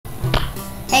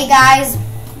Hey guys,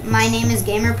 my name is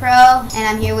Gamer Pro, and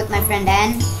I'm here with my friend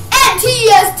N.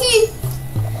 TST.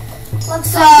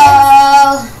 So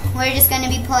we're just going to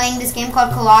be playing this game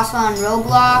called Coalesce on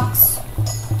Roblox.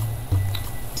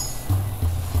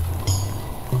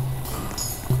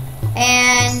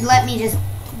 And let me just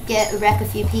wreck a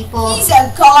few people. He's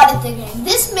a god at the game.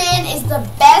 This man is the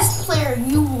best player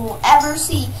you will ever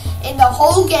see in the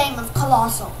whole game of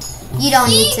Coalesce. You don't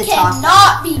need to talk. He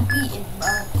cannot be beaten,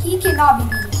 bro. He cannot be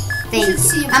beaten.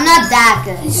 Thanks. I'm not that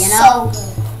good, He's you know? so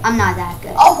good. I'm not that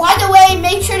good. Oh, by the way,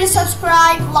 make sure to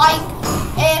subscribe, like,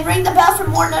 and ring the bell for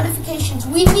more notifications.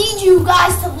 We need you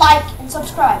guys to like and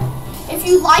subscribe. If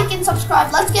you like and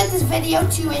subscribe, let's get this video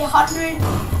to 100,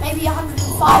 maybe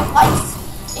 105 likes.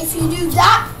 If you do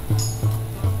that,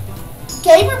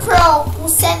 Gamer Pro will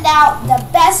send out the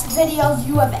best videos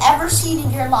you have ever seen in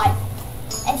your life.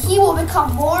 And he will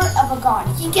become more of a god.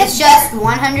 It's just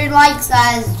 100 likes,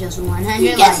 guys. Just 100 likes.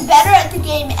 He gets better at the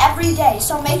game every day.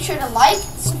 So make sure to like,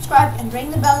 subscribe, and ring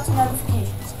the bell to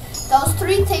notifications. Those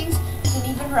 3 things, you can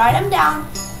even write them down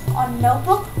on a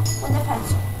notebook with a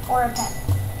pencil or a pen.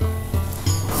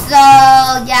 So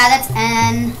yeah, that's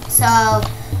N. So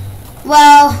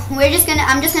well,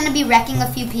 I'm just gonna be wrecking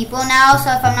a few people now.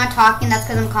 So if I'm not talking, that's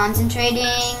because I'm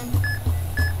concentrating.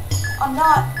 I'm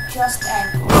not just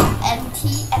N.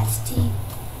 NTST.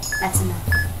 That's enough.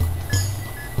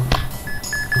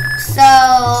 So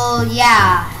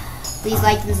yeah, please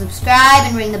like and subscribe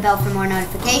and ring the bell for more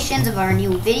notifications of our new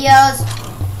videos.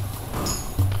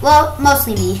 Well,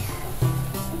 mostly me.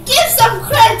 Give some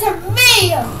credit to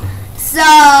me. So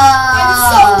I'm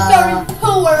so very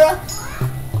poor.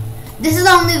 This is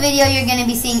the only video you're gonna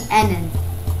be seeing N in.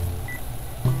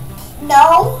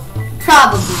 No.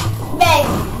 Probably. Maybe.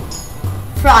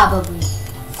 Probably.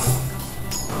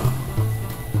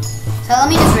 So let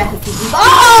me just wreck a few people.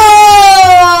 Oh!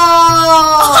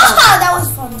 That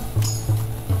was funny.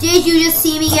 Did you just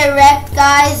see me get wrecked,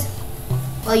 guys?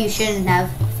 Well, you shouldn't have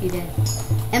if you did.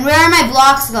 And where are my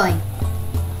blocks going?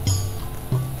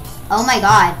 Oh my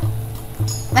god.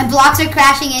 My blocks are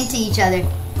crashing into each other.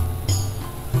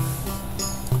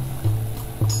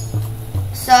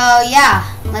 So yeah,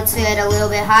 let's get a little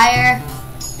bit higher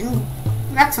and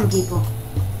wreck some people.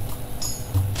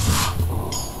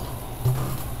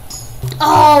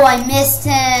 Oh, I missed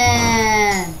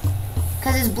him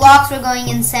because his blocks were going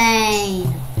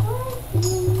insane.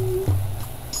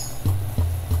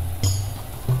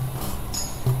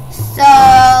 So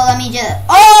let me just.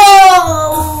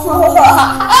 Oh!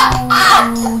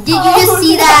 Did you just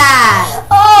see that?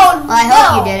 Oh, well, I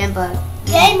hope you didn't, but.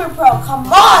 Gamer Pro, come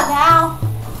on now.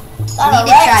 Gotta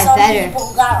need to try better.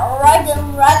 People. Gotta wreck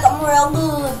them real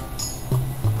good.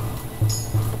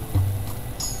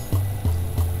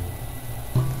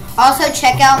 Also,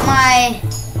 check out my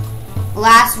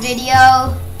last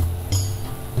video.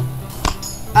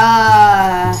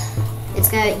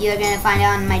 You're gonna find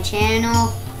out on my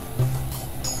channel.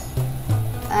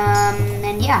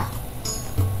 And yeah.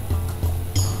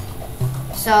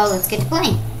 So let's get to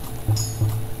playing.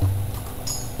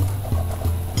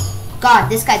 God,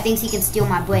 this guy thinks he can steal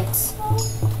my bricks.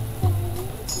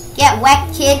 Get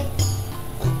wrecked, kid.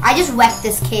 I just wrecked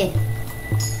this kid.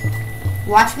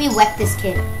 Watch me wreck this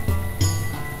kid.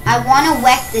 I want to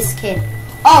wreck this kid.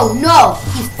 Oh no,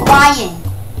 he's flying.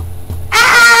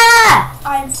 Ah!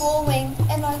 I'm falling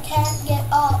and I can't get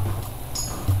up.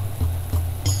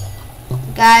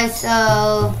 Guys,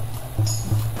 so...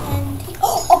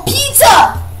 Oh, a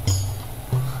pizza!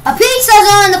 A pizza's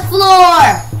on the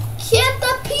floor! Get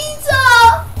the pizza!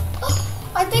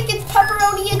 I think it's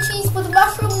pepperoni and cheese with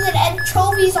mushrooms and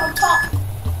anchovies on top.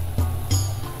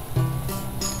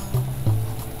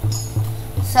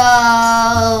 So,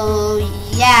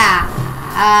 yeah.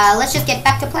 Let's just get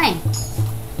back to playing.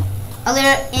 A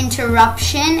little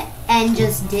interruption, and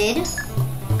just did.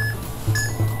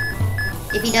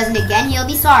 If he doesn't again, he'll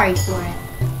be sorry for it.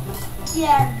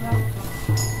 Yeah, right.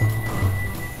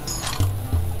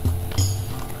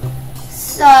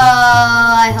 So,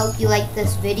 I hope you like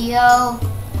this video.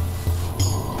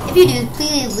 If you do,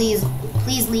 please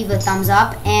leave a thumbs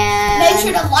up and make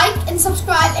sure to like and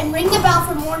subscribe and ring the bell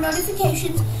for more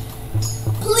notifications.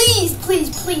 Please, please,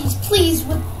 please, please,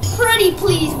 with pretty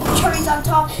please with cherries on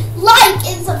top, like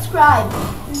and subscribe.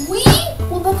 We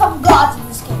will become gods in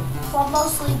this game. Well,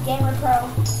 mostly Gamer Pro.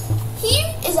 He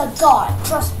is a god,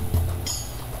 trust me.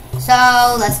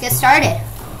 So let's get started.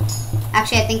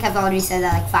 Actually, I think I've already said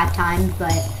that like 5 times,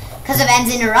 but because of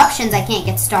N's interruptions, I can't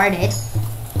get started.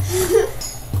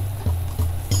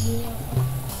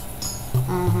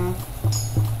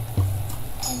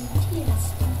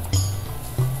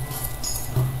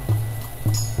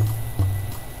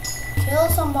 kill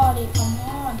somebody. Come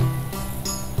on.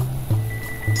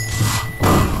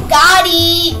 Got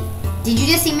it. Did you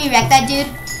just see me wreck that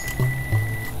dude?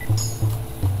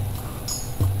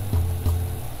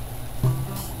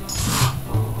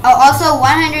 Oh, also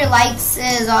 100 likes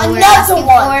is all we're asking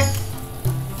for.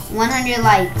 100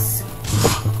 likes.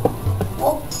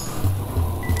 Whoa.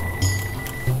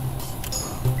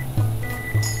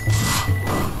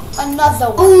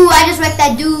 Another one. Ooh, I just wrecked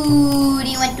that dude.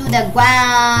 He went through the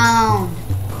ground.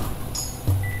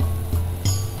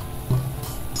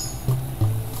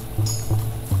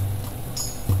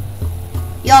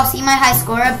 Y'all see my high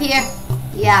score up here?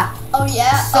 Yeah. Oh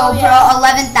yeah. So bro,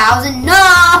 11,000. No.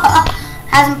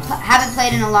 Haven't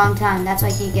played in a long time. That's why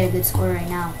I can't get a good score right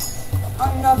now.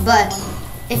 Another But one.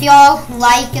 if y'all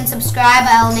like and subscribe,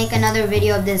 I'll make another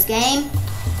video of this game,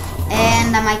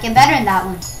 and I might get better in that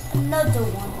one. Another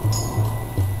one.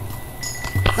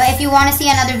 But if you want to see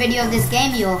another video of this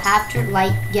game, you'll have to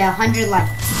get 100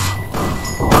 likes.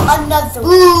 Another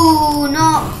one. Ooh,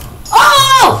 no.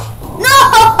 Oh! No!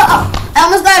 I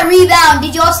almost got a rebound.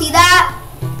 Did y'all see that?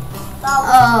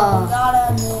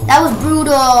 That was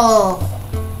brutal.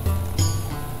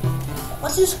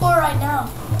 What's your score right now?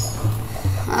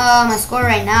 My score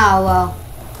right now, well,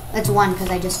 it's 1 because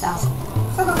I just fell.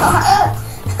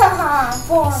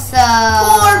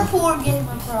 Poor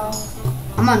gamer bro.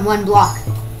 I'm on 1 block.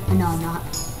 No, I'm not.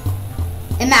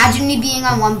 Imagine me being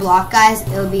on 1 block, guys.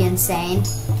 It would be insane.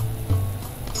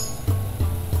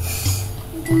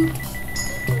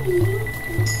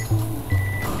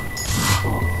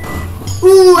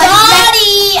 Ooh,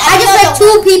 I just wrecked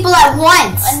 2 people at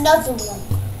once. Another one.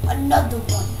 Another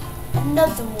one.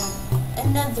 Another one.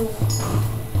 Another one.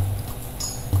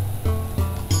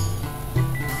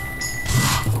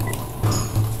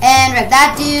 And wrecked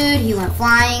that dude. He went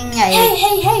flying.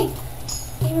 Hey.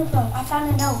 Gamer bro, I found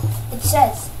a note. It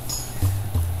says,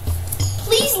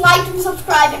 please like and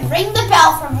subscribe and ring the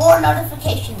bell for more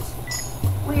notifications.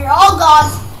 We are all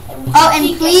gods.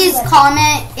 And please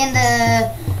comment in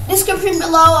the description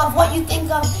below of what you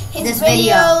think of his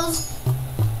videos.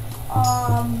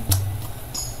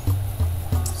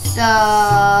 So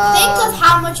think of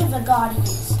how much of a god he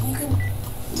is. You can.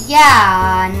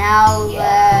 Yeah. Now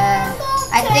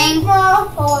I think.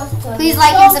 Please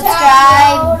like and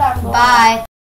subscribe. Bye.